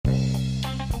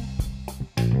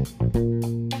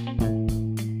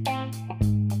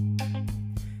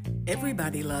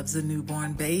Everybody loves a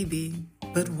newborn baby,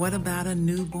 but what about a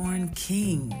newborn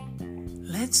king?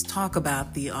 Let's talk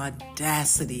about the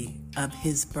audacity of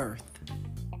his birth.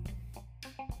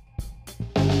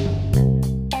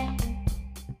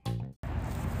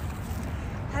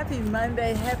 Happy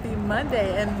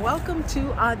Monday, and welcome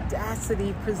to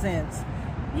Audacity Presents.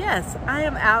 Yes, I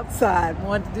am outside. I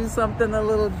want to do something a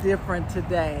little different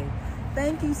today.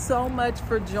 Thank you so much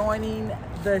for joining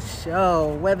the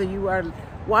show, whether you are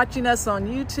watching us on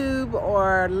YouTube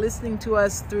or listening to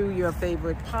us through your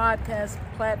favorite podcast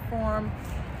platform.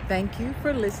 Thank you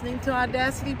for listening to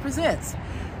Audacity Presents.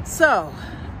 So,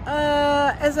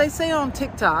 as I say on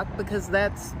TikTok, because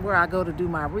that's where I go to do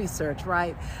my research,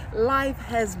 right? Life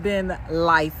has been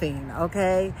lifing,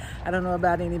 okay? I don't know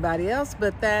about anybody else,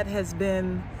 but that has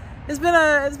been, it's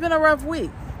been a rough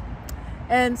week.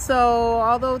 And so,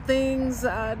 although things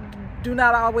do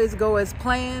not always go as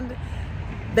planned,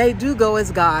 they do go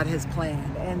as God has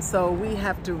planned. And so we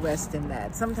have to rest in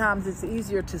that. Sometimes it's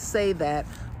easier to say that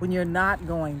when you're not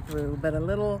going through, but a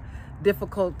little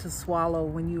difficult to swallow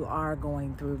when you are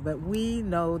going through. But we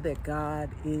know that God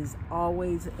is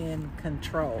always in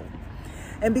control.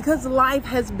 And because life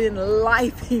has been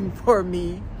lifing for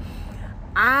me,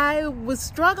 I was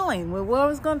struggling with what I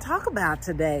was going to talk about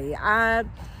today.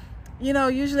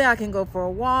 Usually I can go for a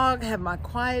walk, have my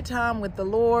quiet time with the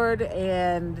Lord,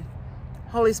 and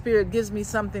Holy Spirit gives me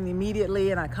something immediately,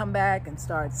 and I come back and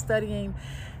start studying.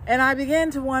 And I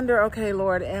began to wonder, okay,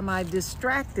 Lord, am I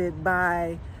distracted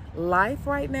by life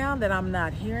right now that I'm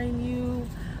not hearing you?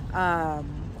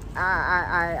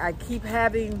 I keep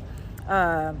having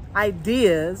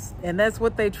ideas, and that's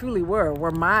what they truly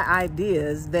were my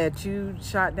ideas, that you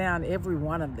shot down every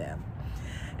one of them.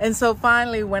 And so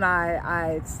finally, when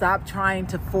I stopped trying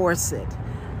to force it,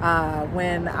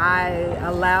 when I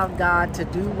allowed God to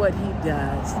do what he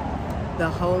does, the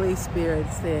Holy Spirit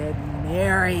said,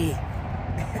 Mary,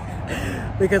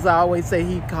 because I always say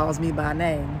he calls me by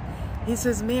name. He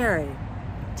says, Mary,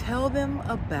 tell them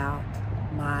about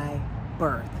my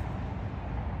birth.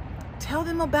 Tell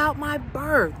them about my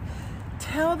birth.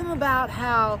 Tell them about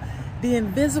how the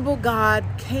invisible God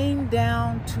came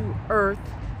down to earth,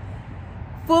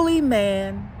 fully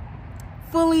man,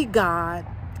 fully God,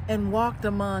 and walked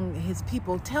among his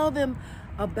people. Tell them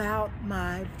about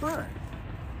my birth.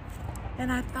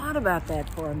 And I thought about that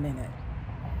for a minute.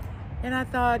 And I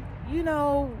thought,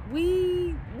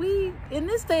 we in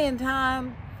this day and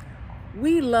time,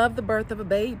 we love the birth of a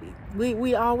baby.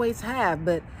 We always have.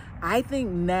 But I think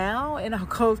now, in our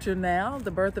culture now,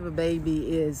 the birth of a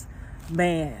baby is,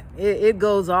 man, it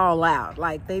goes all out.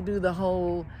 Like they do the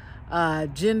whole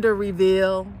gender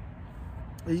reveal.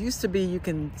 It used to be you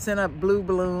can send up blue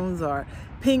balloons or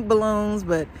pink balloons,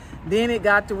 but then it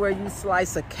got to where you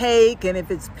slice a cake, and if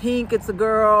it's pink, it's a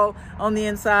girl on the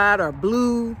inside, or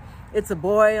blue, it's a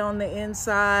boy on the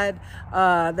inside.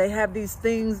 They have these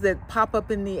things that pop up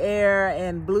in the air,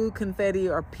 and blue confetti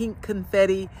or pink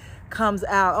confetti comes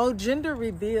out. Oh, gender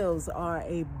reveals are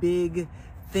a big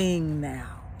thing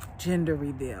now, gender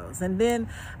reveals. And then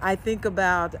I think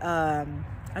about,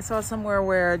 I saw somewhere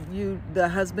where the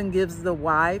husband gives the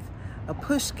wife a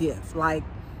push gift, like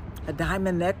a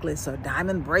diamond necklace or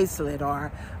diamond bracelet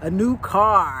or a new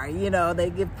car. They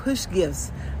give push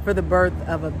gifts for the birth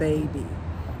of a baby.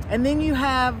 And then you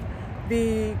have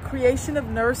the creation of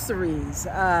nurseries.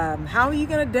 How are you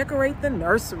going to decorate the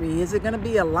nursery? Is it going to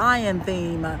be a lion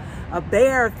theme, a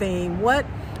bear theme? What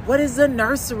is the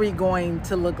nursery going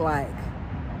to look like?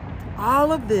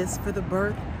 All of this for the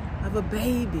birth of a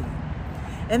baby.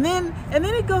 And then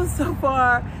it goes so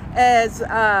far as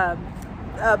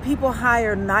people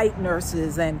hire night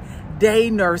nurses and day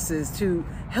nurses to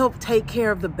help take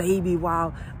care of the baby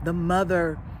while the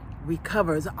mother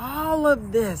recovers. All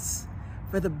of this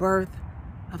for the birth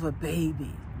of a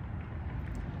baby.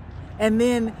 And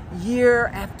then year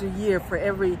after year, for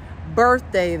every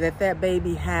birthday that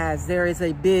baby has, there is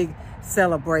a big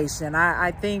celebration.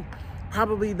 I think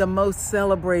probably the most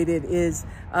celebrated is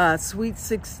Sweet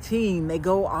 16. They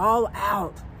go all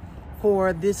out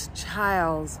for this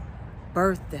child's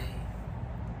birthday.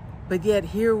 But yet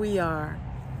here we are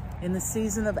in the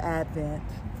season of Advent,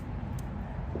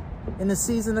 in the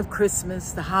season of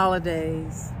Christmas, the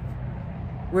holidays.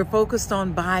 We're focused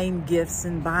on buying gifts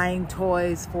and buying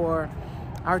toys for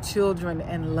our children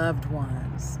and loved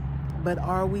ones. But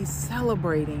are we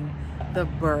celebrating the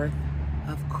birth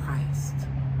of Christ?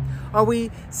 Are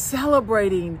we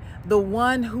celebrating the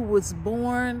one who was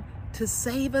born to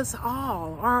save us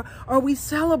all? Are we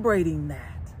celebrating that?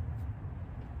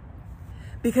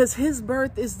 because his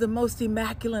birth is the most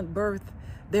immaculate birth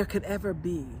there could ever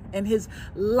be. And his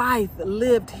life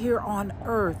lived here on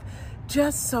earth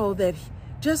just so that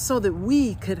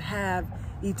we could have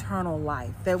eternal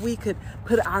life, that we could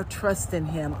put our trust in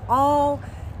him, all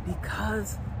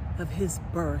because of his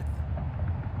birth.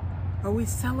 Are we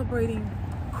celebrating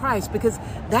Christ? Because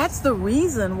that's the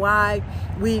reason why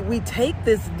we take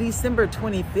this December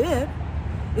 25th,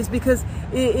 is because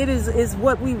it is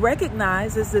what we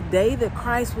recognize as the day that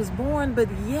Christ was born. But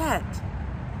yet,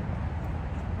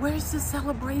 where's the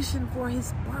celebration for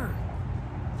his birth?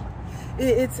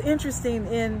 It's interesting,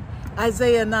 in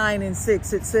Isaiah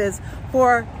 9:6, it says,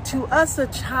 "For to us a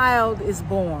child is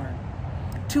born,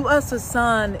 to us a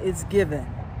son is given,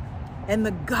 and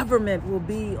the government will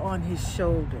be on his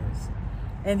shoulders.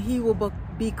 And he will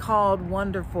be called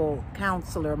Wonderful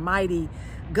Counselor, Mighty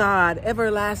God,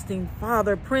 Everlasting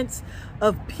Father, Prince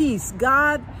of Peace."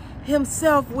 God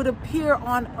himself would appear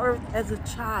on earth as a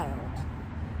child.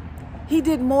 He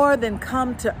did more than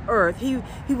come to earth.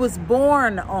 He was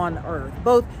born on earth,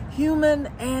 both human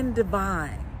and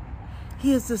divine.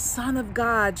 He is the Son of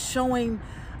God, showing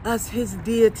us his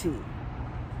deity.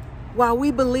 While we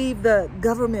believe the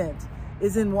government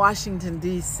is in Washington,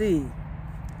 D.C.,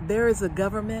 there is a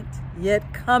government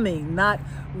yet coming, not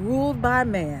ruled by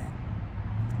man.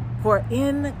 For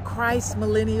in Christ's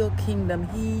millennial kingdom,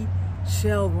 he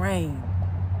shall reign.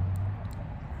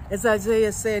 As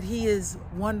Isaiah said, he is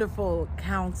Wonderful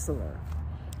Counselor.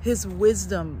 His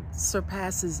wisdom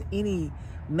surpasses any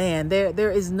man.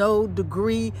 There is no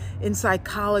degree in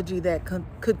psychology that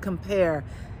could compare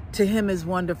to him as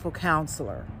Wonderful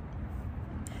Counselor.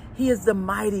 He is the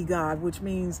mighty God, which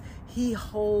means he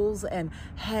holds and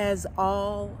has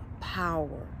all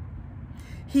power.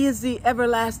 He is the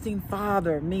everlasting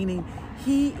Father, meaning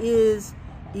he is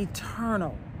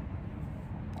eternal.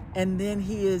 And then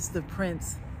he is the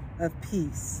Prince of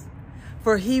Peace,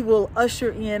 for he will usher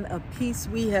in a peace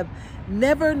we have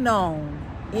never known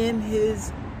in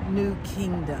his new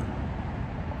kingdom.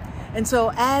 And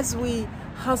so as we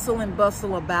hustle and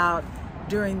bustle about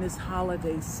during this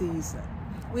holiday season,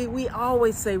 we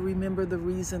always say, remember the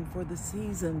reason for the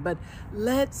season, but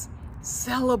let's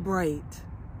celebrate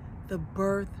the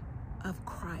birth of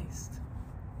Christ,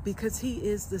 because he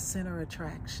is the center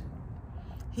attraction.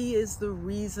 He is the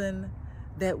reason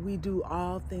that we do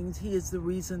all things. He is the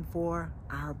reason for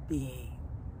our being.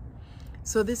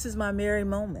 So this is my merry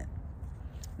moment.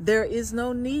 There is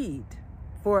no need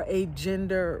for a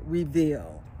gender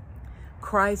reveal.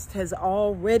 Christ has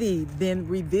already been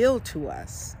revealed to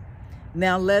us.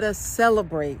 Now let us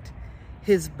celebrate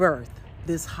his birth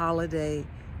this holiday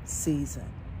season.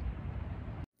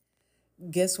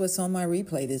 Guess what's on my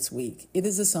replay this week? It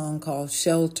is a song called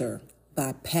Shelter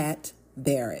by Pat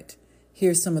Barrett.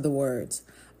 Here's some of the words.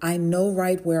 "I know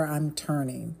right where I'm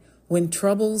turning when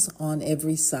trouble's on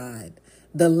every side.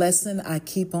 The lesson I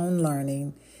keep on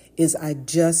learning is I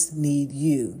just need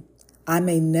you. I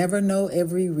may never know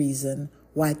every reason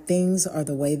why things are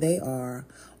the way they are.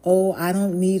 Oh, I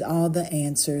don't need all the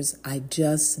answers. I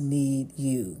just need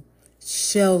you.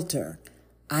 Shelter.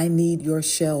 I need your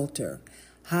shelter.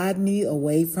 Hide me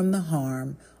away from the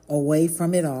harm, away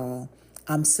from it all.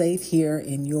 I'm safe here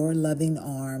in your loving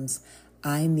arms.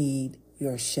 I need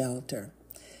your shelter."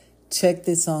 Check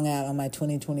this song out on my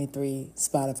 2023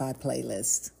 Spotify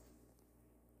playlist.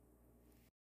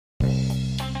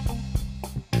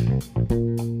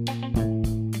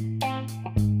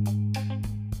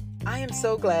 I am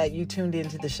so glad you tuned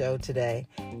into the show today.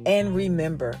 And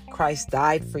remember, Christ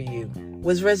died for you,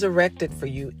 was resurrected for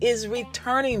you, is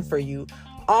returning for you,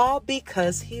 all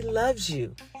because he loves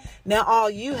you. Now, all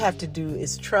you have to do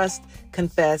is trust,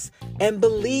 confess, and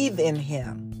believe in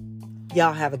him.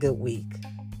 Y'all have a good week.